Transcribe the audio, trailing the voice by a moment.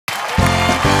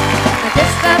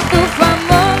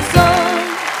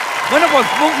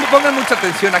Vamos, pongan mucha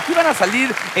atención. Aquí van a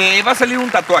salir, va a salir un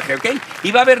tatuaje, ¿ok?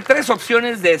 Y va a haber 3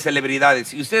 opciones de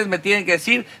celebridades. Y ustedes me tienen que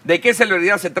decir de qué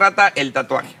celebridad se trata el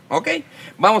tatuaje, ¿ok?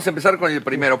 Vamos a empezar con el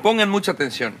primero. Pongan mucha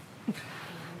atención.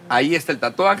 Ahí está el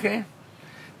tatuaje.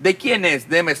 ¿De quién es?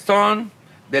 ¿De Emma Stone,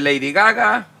 de Lady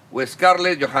Gaga o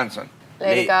Scarlett Johansson?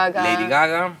 Lady Gaga. Lady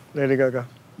Gaga. Lady Gaga.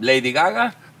 Lady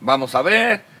Gaga. Vamos a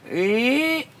ver.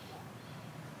 Y...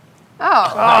 Oh.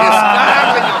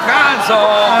 Scarlett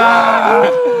Johansson.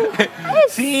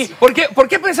 Sí. ¿Por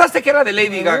qué pensaste que era de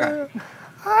Lady Gaga?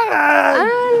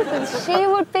 She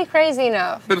would be crazy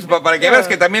enough. Pero para que veas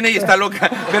que también ella está loca.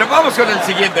 Pero vamos con el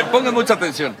siguiente. Pongan mucha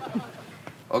atención.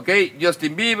 Ok.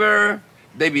 Justin Bieber,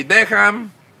 David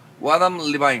Beckham o Adam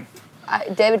Levine.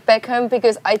 David Beckham,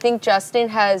 because I think Justin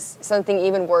has something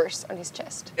even worse on his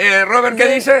chest. Robert, ¿qué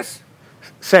dices?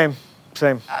 Same.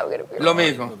 Lo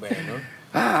mismo.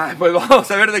 Pues vamos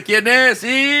a ver de quién es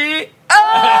y...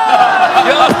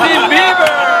 ¡Justin Bieber!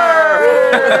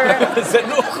 Se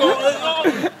enojó.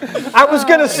 I was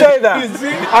gonna say that.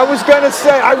 I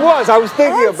was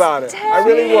thinking about it. I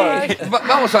really was.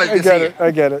 Vamos a ver qué sigue.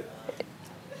 I get it.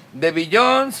 ¿De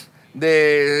Beyoncé,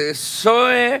 de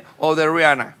Zoe o de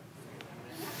Rihanna?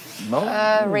 No.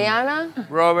 Rihanna?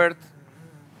 Robert.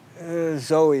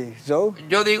 Zoe.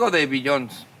 Yo digo de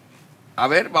Beyoncé. A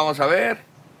ver, vamos a ver.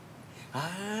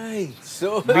 Ay,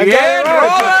 Zoe. ¡Bien,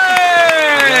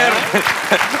 Robert!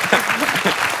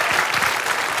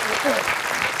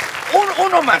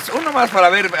 Uno más para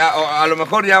ver. A lo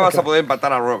mejor ya vas a poder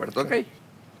empatar a Robert, ¿ok?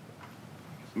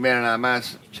 Mira nada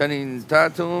más. Channing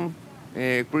Tatum,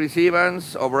 Chris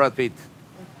Evans o Brad Pitt.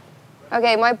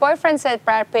 Okay, my boyfriend said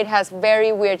Brad Pitt has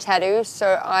very weird tattoos,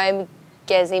 so I'm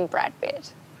guessing Brad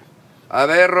Pitt. A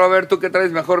ver, Robert, ¿tú qué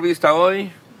traes mejor vista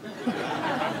hoy?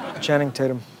 Channing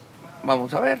Tatum.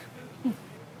 Vamos a ver.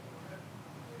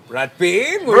 Brad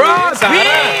Pitt. ¡Brad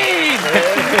Pitt!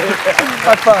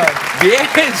 High five. Bien,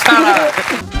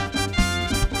 Sara.